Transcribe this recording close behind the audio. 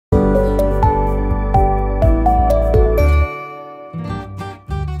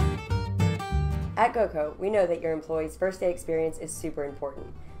At GoCo, we know that your employee's first day experience is super important.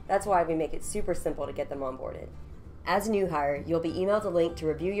 That's why we make it super simple to get them onboarded. As a new hire, you'll be emailed a link to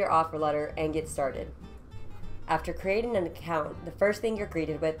review your offer letter and get started. After creating an account, the first thing you're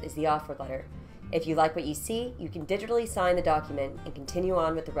greeted with is the offer letter. If you like what you see, you can digitally sign the document and continue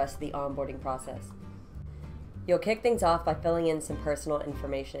on with the rest of the onboarding process. You'll kick things off by filling in some personal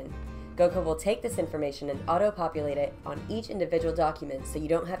information. GoCo will take this information and auto-populate it on each individual document so you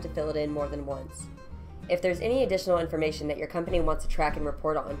don't have to fill it in more than once. If there's any additional information that your company wants to track and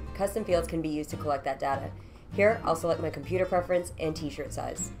report on, custom fields can be used to collect that data. Here, I'll select my computer preference and t-shirt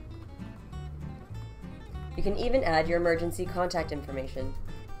size. You can even add your emergency contact information.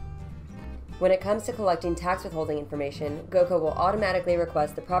 When it comes to collecting tax withholding information, GoCo will automatically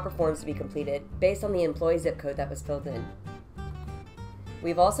request the proper forms to be completed based on the employee zip code that was filled in.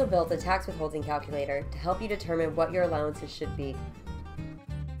 We've also built a tax withholding calculator to help you determine what your allowances should be.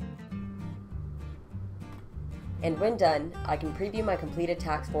 And when done, I can preview my completed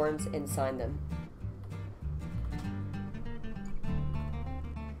tax forms and sign them.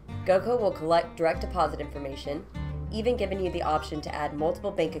 GoCo will collect direct deposit information, even giving you the option to add multiple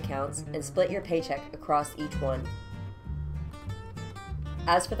bank accounts and split your paycheck across each one.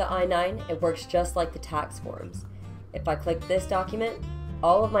 As for the I-9, it works just like the tax forms. If I click this document,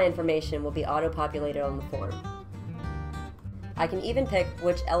 all of my information will be auto-populated on the form. I can even pick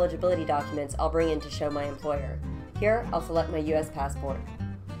which eligibility documents I'll bring in to show my employer. Here, I'll select my US passport.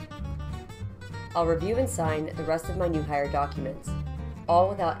 I'll review and sign the rest of my new hire documents, all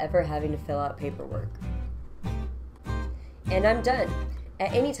without ever having to fill out paperwork. And I'm done!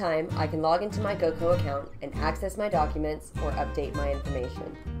 At any time, I can log into my GoCo account and access my documents or update my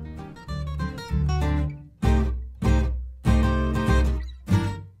information.